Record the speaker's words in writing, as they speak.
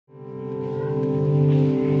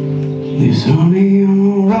There's honey on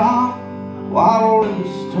the rock, water in the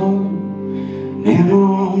stone, manna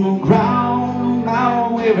on the ground, no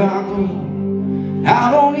matter where I go.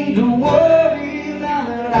 I don't need to worry now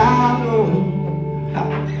that I know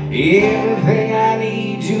everything I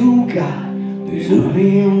need you got. There's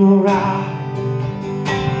honey on the rock.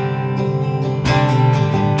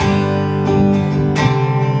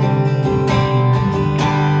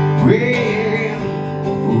 Praying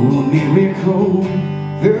for a miracle,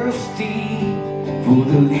 thirsty for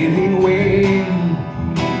the living way.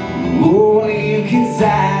 Only you can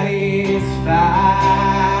satisfy.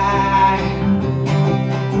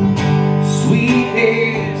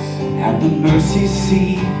 Sweetness at the mercy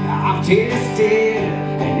seat, I've tasted,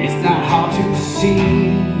 and it's not hard to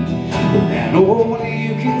see that only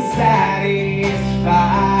you can satisfy.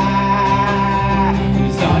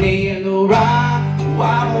 There's honey in the rock,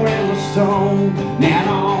 water in the stone, man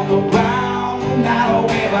on the ground, no matter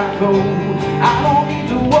where I go. I don't need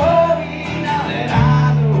to worry now that I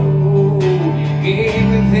know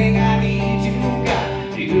everything I need you got.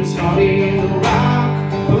 There's honey in the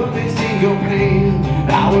rock, purpose in your plan,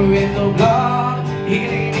 power in the blood,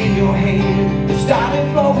 healing in your hand. It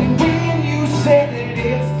started flowing when you said that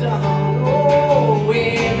it's done. Oh,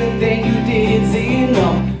 everything you did's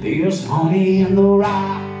enough. There's honey in the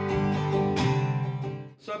rock.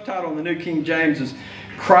 Subtitle in the New King James is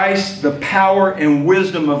Christ, the Power and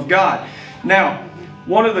Wisdom of God. Now,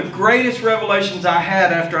 one of the greatest revelations I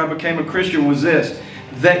had after I became a Christian was this,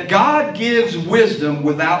 that God gives wisdom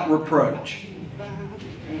without reproach.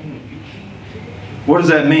 What does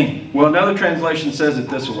that mean? Well, another translation says it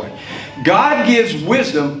this way. God gives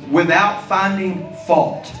wisdom without finding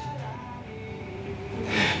fault.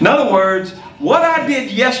 In other words, what I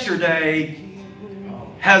did yesterday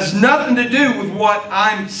has nothing to do with what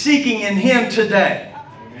I'm seeking in Him today.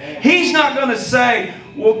 He's not going to say,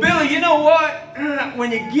 well, Billy, you know what?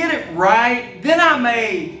 When you get it right, then I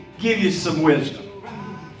may give you some wisdom.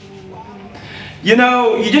 You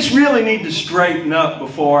know, you just really need to straighten up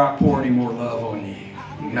before I pour any more love on you.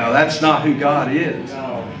 No, that's not who God is.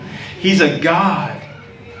 He's a God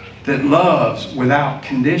that loves without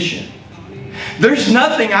condition. There's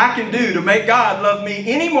nothing I can do to make God love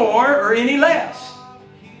me any more or any less.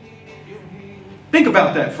 Think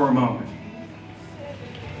about that for a moment.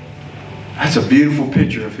 That's a beautiful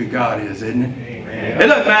picture of who God is, isn't it? Amen. It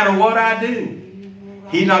doesn't matter what I do.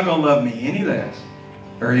 He's not going to love me any less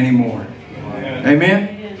or any more. Amen.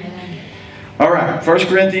 Amen? All right. 1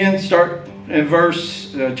 Corinthians, start in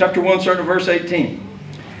chapter 1, starting at verse 18.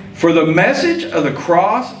 For the message of the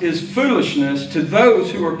cross is foolishness to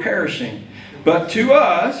those who are perishing, but to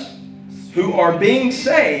us who are being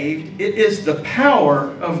saved, it is the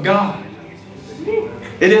power of God.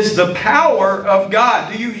 It is the power of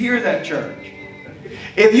God. Do you hear that, church?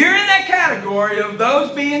 If you're in that category of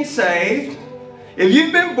those being saved, if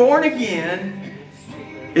you've been born again,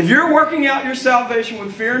 if you're working out your salvation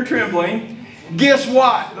with fear and trembling, guess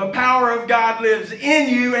what? The power of God lives in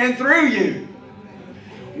you and through you.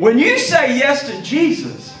 When you say yes to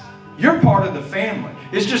Jesus, you're part of the family.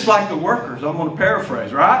 It's just like the workers. I'm going to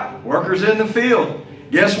paraphrase, right? Workers in the field.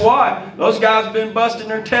 Guess what? Those guys have been busting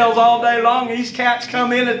their tails all day long. These cats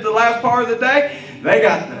come in at the last part of the day. They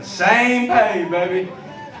got the same pay, baby.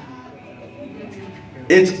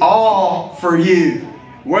 It's all for you.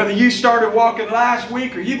 Whether you started walking last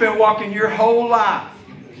week or you've been walking your whole life.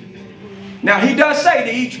 Now, He does say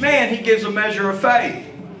to each man, He gives a measure of faith.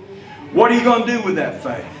 What are you going to do with that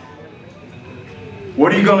faith?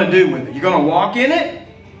 What are you going to do with it? You're going to walk in it?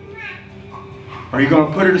 Or are you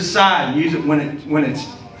going to put it aside and use it when it's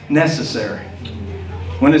necessary?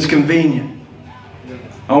 When it's convenient?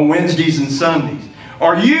 On Wednesdays and Sundays?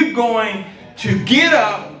 Are you going to get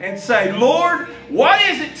up and say, Lord, what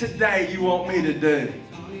is it today you want me to do?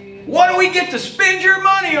 What do we get to spend your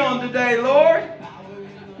money on today, Lord?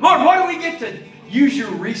 Lord, what do we get to use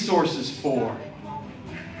your resources for?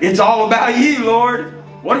 It's all about you, Lord.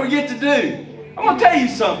 What do we get to do? I'm going to tell you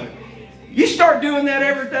something. You start doing that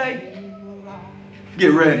every day,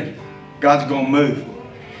 get ready. God's going to move.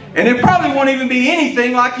 And it probably won't even be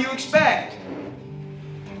anything like you expect.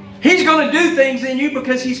 He's going to do things in you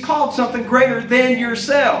because He's called something greater than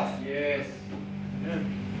yourself. Yes.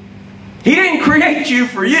 He didn't create you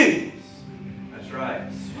for you. That's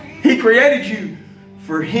right. He created you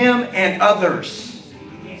for Him and others.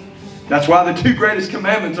 That's why the two greatest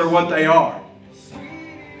commandments are what they are.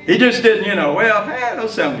 He just didn't,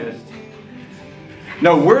 those sound good.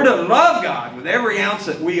 No, we're to love God with every ounce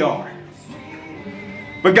that we are.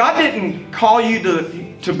 But God didn't call you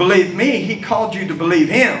to believe me. He called you to believe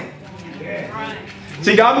Him.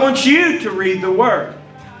 See, God wants you to read the Word.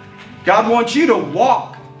 God wants you to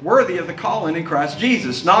walk worthy of the calling in Christ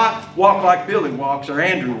Jesus, not walk like Billy walks or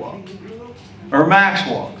Andrew walks or Max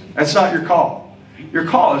walks. That's not your call. Your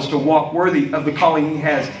call is to walk worthy of the calling He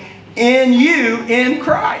has in you in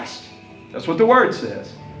Christ. That's what the Word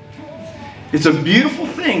says. It's a beautiful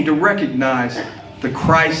thing to recognize the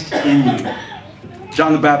Christ in you.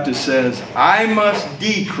 John the Baptist says, I must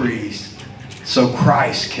decrease so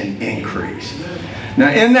Christ can increase.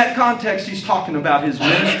 Now, in that context, he's talking about His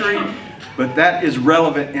ministry, but that is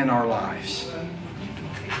relevant in our lives.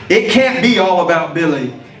 It can't be all about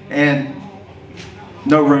Billy and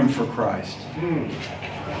no room for Christ.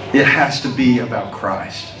 It has to be about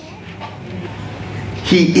Christ.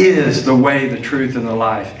 He is the way, the truth, and the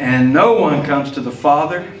life. And no one comes to the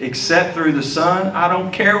Father except through the Son. I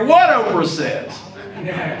don't care what Oprah says.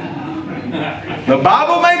 The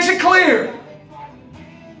Bible makes it clear.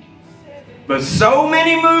 But so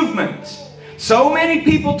many movements, so many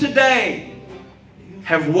people today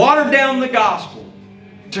have watered down the gospel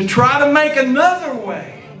to try to make another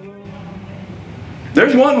way.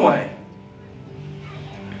 There's one way.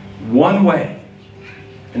 One way.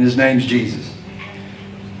 And His name's Jesus.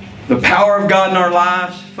 The power of God in our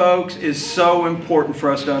lives, folks, is so important for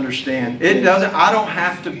us to understand. I don't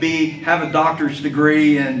have to have a doctor's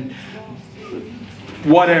degree in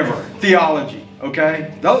whatever, theology,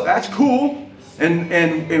 okay? No, that's cool.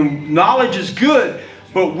 And knowledge is good.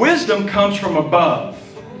 But wisdom comes from above.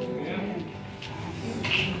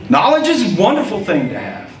 Knowledge is a wonderful thing to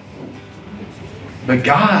have. But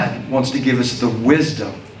God wants to give us the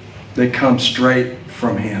wisdom that comes straight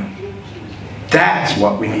from Him. That's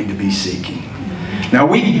what we need to be seeking. Now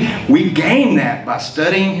we gain that by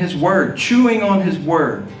studying His Word, chewing on His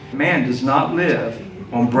Word. Man does not live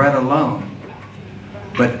on bread alone,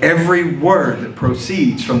 but every word that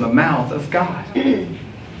proceeds from the mouth of God.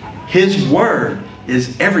 His Word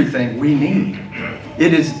is everything we need.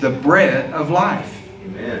 It is the bread of life.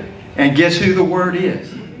 Amen. And guess who the Word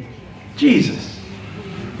is? Jesus.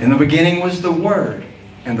 In the beginning was the Word,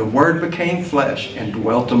 and the Word became flesh and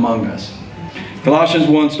dwelt among us. Colossians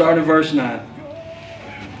 1, start at verse 9.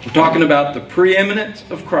 We're talking about the preeminence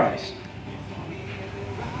of Christ.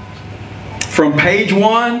 From page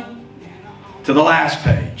 1 to the last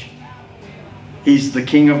page, He's the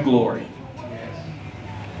King of glory.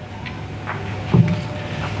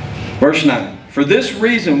 Verse 9. For this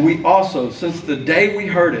reason we also, since the day we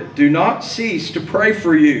heard it, do not cease to pray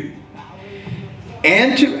for you,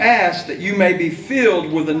 and to ask that you may be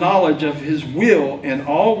filled with the knowledge of His will in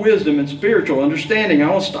all wisdom and spiritual understanding.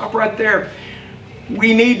 I want to stop right there.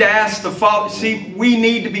 We need to ask the Father. See, we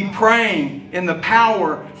need to be praying in the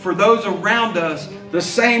power for those around us the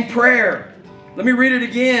same prayer. Let me read it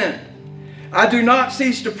again. I do not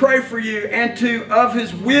cease to pray for you, and to of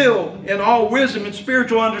His will in all wisdom and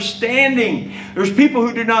spiritual understanding. There's people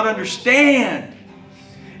who do not understand.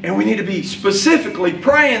 And we need to be specifically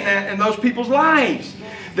praying that in those people's lives.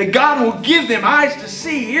 That God will give them eyes to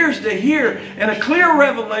see, ears to hear, and a clear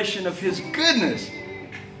revelation of His goodness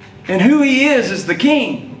and who He is as the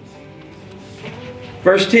King.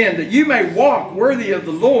 Verse 10, that you may walk worthy of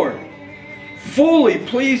the Lord, fully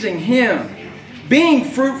pleasing Him, being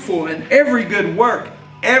fruitful in every good work.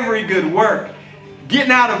 Every good work.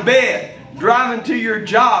 Getting out of bed, driving to your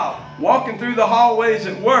job, walking through the hallways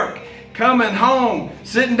at work, coming home,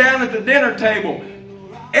 sitting down at the dinner table.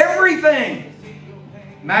 Everything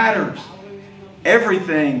matters.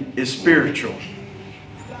 Everything is spiritual.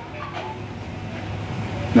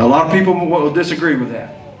 Now, a lot of people will disagree with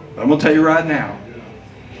that. But I'm going to tell you right now,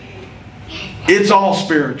 it's all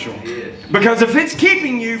spiritual. Because if it's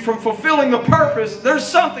keeping you from fulfilling the purpose, there's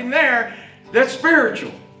something there that's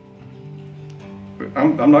spiritual.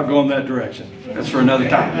 I'm not going that direction. That's for another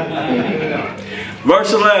time.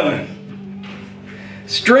 Verse 11.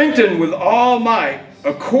 Strengthened with all might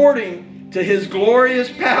according to His glorious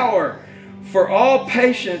power for all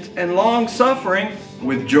patience and long suffering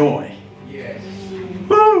with joy. Yes.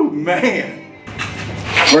 Woo, man.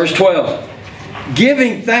 Verse 12.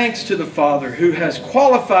 Giving thanks to the Father who has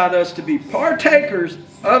qualified us to be partakers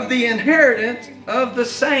of the inheritance of the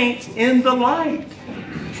saints in the light.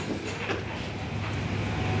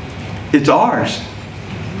 It's ours.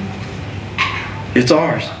 It's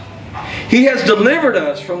ours. He has delivered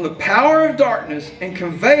us from the power of darkness and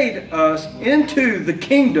conveyed us into the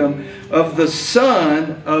kingdom of the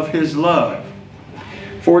Son of His love.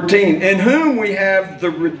 14. In whom we have the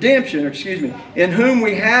redemption, in whom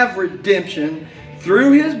we have redemption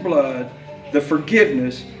through His blood, the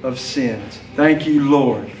forgiveness of sins. Thank you,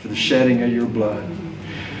 Lord, for the shedding of your blood.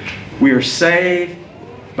 We are saved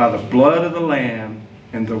by the blood of the Lamb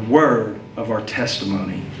and the Word of our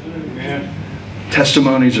testimony.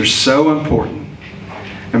 Testimonies are so important.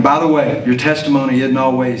 And by the way, your testimony isn't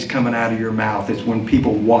always coming out of your mouth. It's when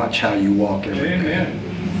people watch how you walk every day.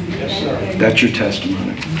 Yes, sir. That's your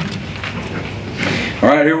testimony. All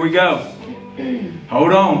right, here we go.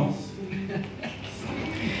 Hold on.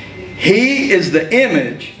 He is the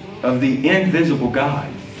image of the invisible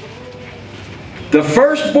God, the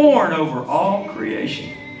firstborn over all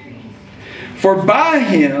creation. For by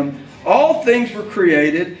Him all things were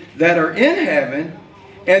created that are in heaven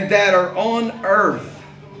and that are on earth,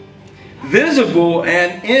 visible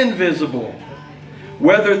and invisible,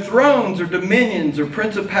 whether thrones or dominions or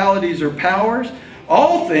principalities or powers.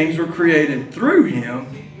 All things were created through Him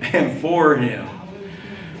and for Him.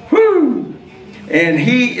 Whew! And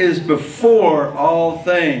He is before all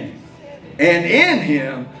things, and in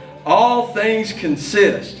Him all things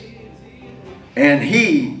consist. And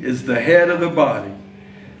He is the head of the body,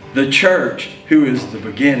 the church, who is the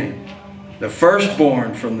beginning, the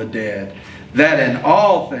firstborn from the dead, that in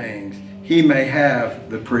all things He may have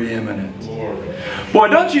the preeminence. Boy,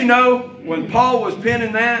 don't you know, when Paul was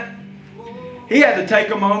penning that, he had to take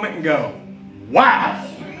a moment and go, wow!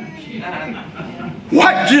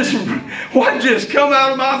 What just come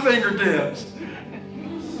out of my fingertips?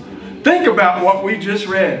 Think about what we just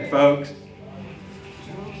read, folks.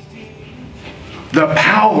 The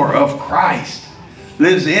power of Christ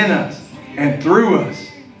lives in us and through us.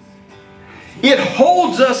 It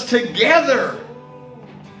holds us together.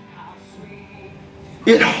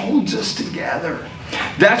 It holds us together.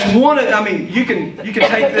 That's one of, I mean, you can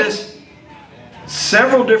take this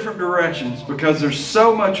several different directions because there's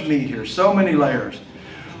so much meat here, so many layers.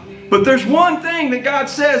 But there's one thing that God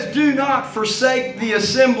says, do not forsake the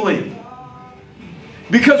assembly.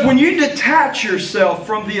 Because when you detach yourself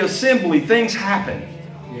from the assembly, things happen.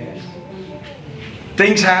 Yes.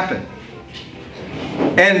 Things happen.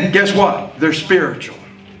 And guess what? They're spiritual.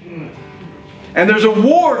 And there's a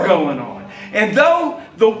war going on. And though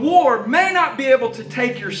the war may not be able to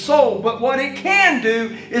take your soul, but what it can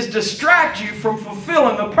do is distract you from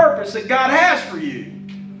fulfilling the purpose that God has for you.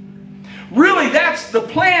 Really, that's the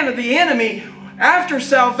plan of the enemy. After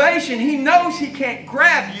salvation, he knows he can't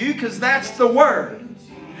grab you because that's the Word.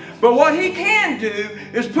 But what he can do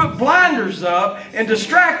is put blinders up and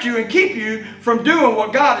distract you and keep you from doing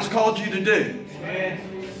what God has called you to do.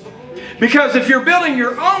 Because if you're building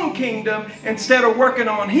your own kingdom instead of working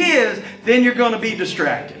on His, then you're going to be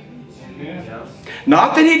distracted.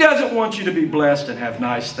 Not that He doesn't want you to be blessed and have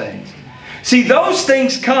nice things. See, those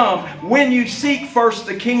things come when you seek first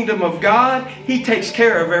the kingdom of God. He takes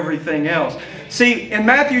care of everything else. See, in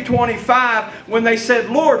Matthew 25, when they said,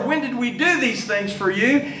 Lord, when did we do these things for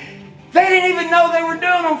you? They didn't even know they were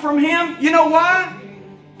doing them from Him. You know why?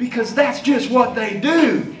 Because that's just what they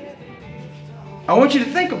do. I want you to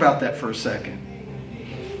think about that for a second.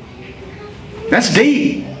 That's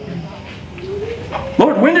deep.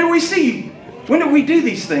 Lord, when did we see you? When did we do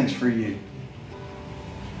these things for you?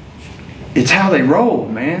 It's how they roll,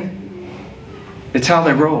 man. It's how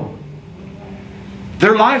they roll.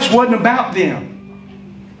 Their lives wasn't about them.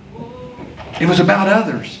 It was about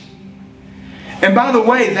others. And by the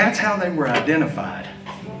way, that's how they were identified.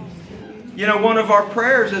 You know, one of our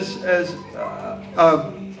prayers as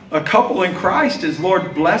a couple in Christ is,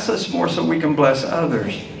 Lord, bless us more so we can bless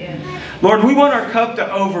others. Lord, we want our cup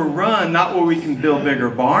to overrun, not where we can build bigger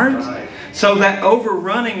barns. So that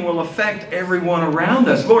overrunning will affect everyone around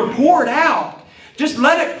us. Lord, pour it out. Just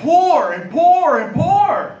let it pour and pour and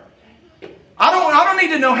pour. I don't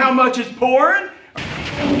need to know how much it's pouring.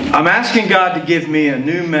 I'm asking God to give me a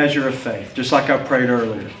new measure of faith, just like I prayed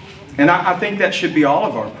earlier. And I think that should be all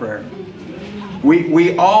of our prayer.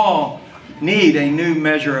 We all need a new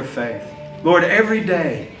measure of faith. Lord, every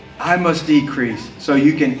day I must decrease so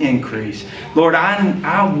you can increase. Lord,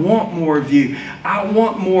 I want more of you. I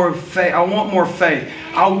want more faith. I want more faith.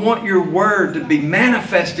 I want your word to be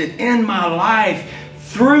manifested in my life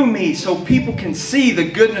through me so people can see the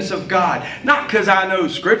goodness of God. Not because I know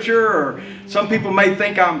Scripture, or some people may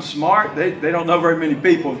think I'm smart. They don't know very many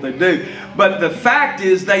people if they do. But the fact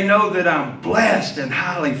is they know that I'm blessed and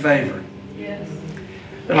highly favored. Yes.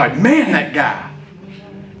 They're like, man, that guy.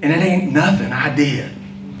 And it ain't nothing I did.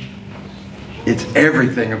 It's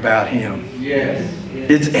everything about Him. Yes.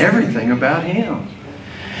 It's everything about Him.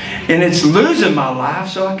 And it's losing my life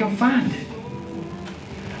so I can find it.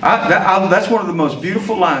 That's one of the most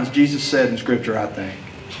beautiful lines Jesus said in Scripture, I think.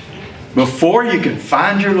 Before you can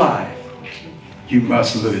find your life, you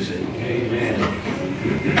must lose it. Amen.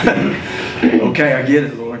 Okay, I get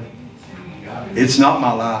it, Lord. It's not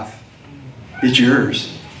my life. It's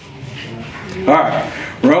yours. All right.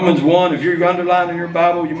 Romans 1, if you're underlining your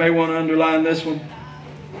Bible, you may want to underline this one.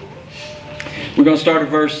 We're going to start at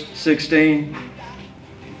verse 16.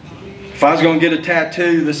 If I was going to get a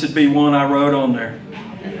tattoo, this would be one I wrote on there.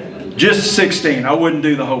 Just 16. I wouldn't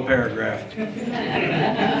do the whole paragraph.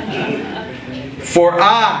 For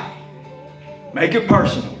I, make it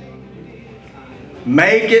personal.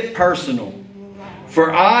 Make it personal.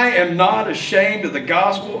 For I am not ashamed of the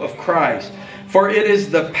gospel of Christ. For it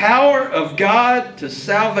is the power of God to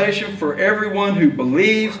salvation for everyone who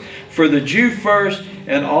believes, for the Jew first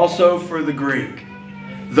and also for the Greek.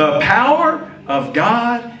 The power of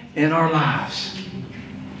God in our lives.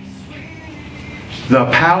 The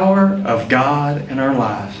power of God in our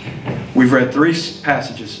lives. We've read 3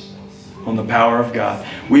 passages on the power of God.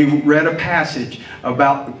 We've read a passage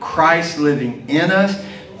about Christ living in us,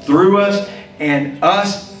 through us, and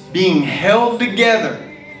us being held together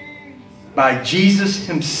by Jesus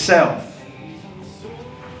Himself.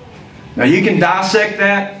 Now you can dissect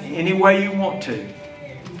that any way you want to.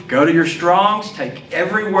 Go to your Strong's, take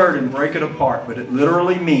every word and break it apart, but it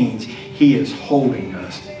literally means He is holding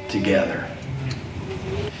us together.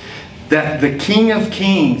 That the King of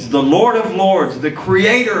Kings, the Lord of Lords, the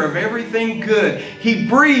Creator of everything good, He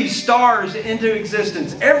breathes stars into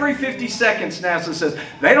existence every 50 seconds, NASA says.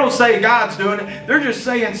 They don't say God's doing it. They're just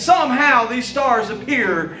saying somehow these stars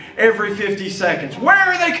appear every 50 seconds. Where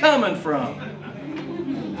are they coming from?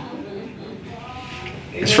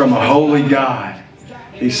 It's from a holy God.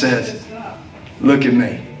 He says, look at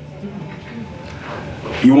me.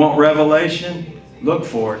 You want revelation? Look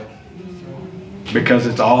for it. Because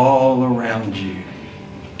it's all around you.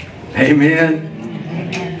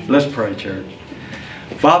 Amen. Let's pray, church.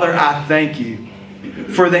 Father, I thank You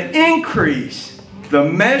for the increase, the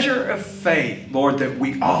measure of faith, Lord, that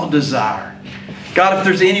we all desire. God, if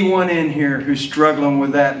there's anyone in here who's struggling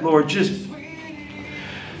with that, Lord, just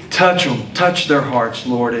touch them, touch their hearts,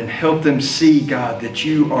 Lord, and help them see, God, that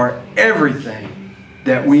You are everything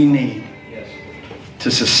that we need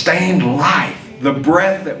to sustain life, the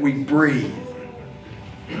breath that we breathe.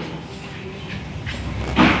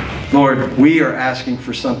 Lord, we are asking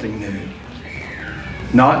for something new.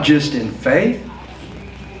 Not just in faith,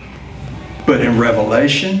 but in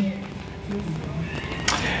revelation.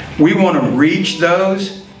 We want to reach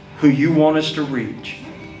those who You want us to reach.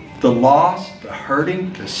 The lost, the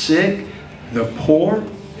hurting, the sick, the poor,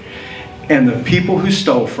 and the people who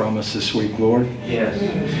stole from us this week, Lord. Yes.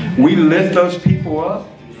 We lift those people up,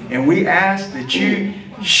 and we ask that You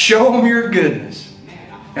show them Your goodness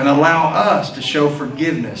and allow us to show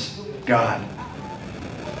forgiveness, God,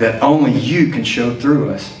 that only You can show through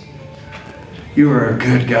us. You are a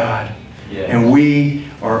good God. Yes. And we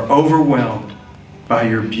are overwhelmed by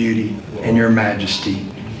Your beauty and Your majesty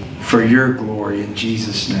for Your glory in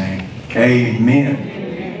Jesus' name.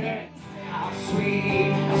 Amen. How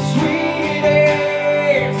sweet it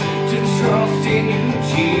is to trust in You,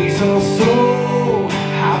 Jesus. Oh,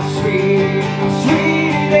 how sweet it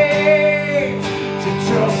is to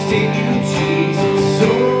trust in You, Jesus.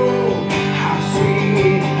 Oh,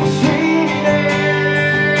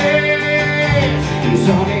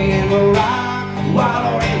 sunny in the rock,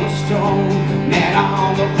 water in the stone, man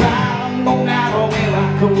on the ground, no matter where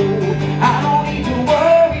I go, I don't need to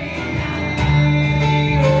worry.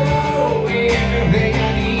 Oh, everything I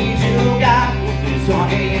need You got.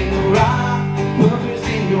 Sunny in the rock, purpose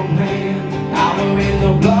in Your plan, power in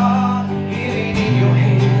the blood, healing in Your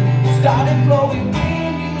hand. Started flowing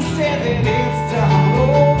when You said that it's time.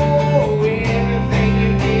 Oh, everything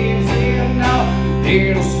You give is enough.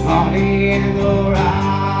 Little sunny in the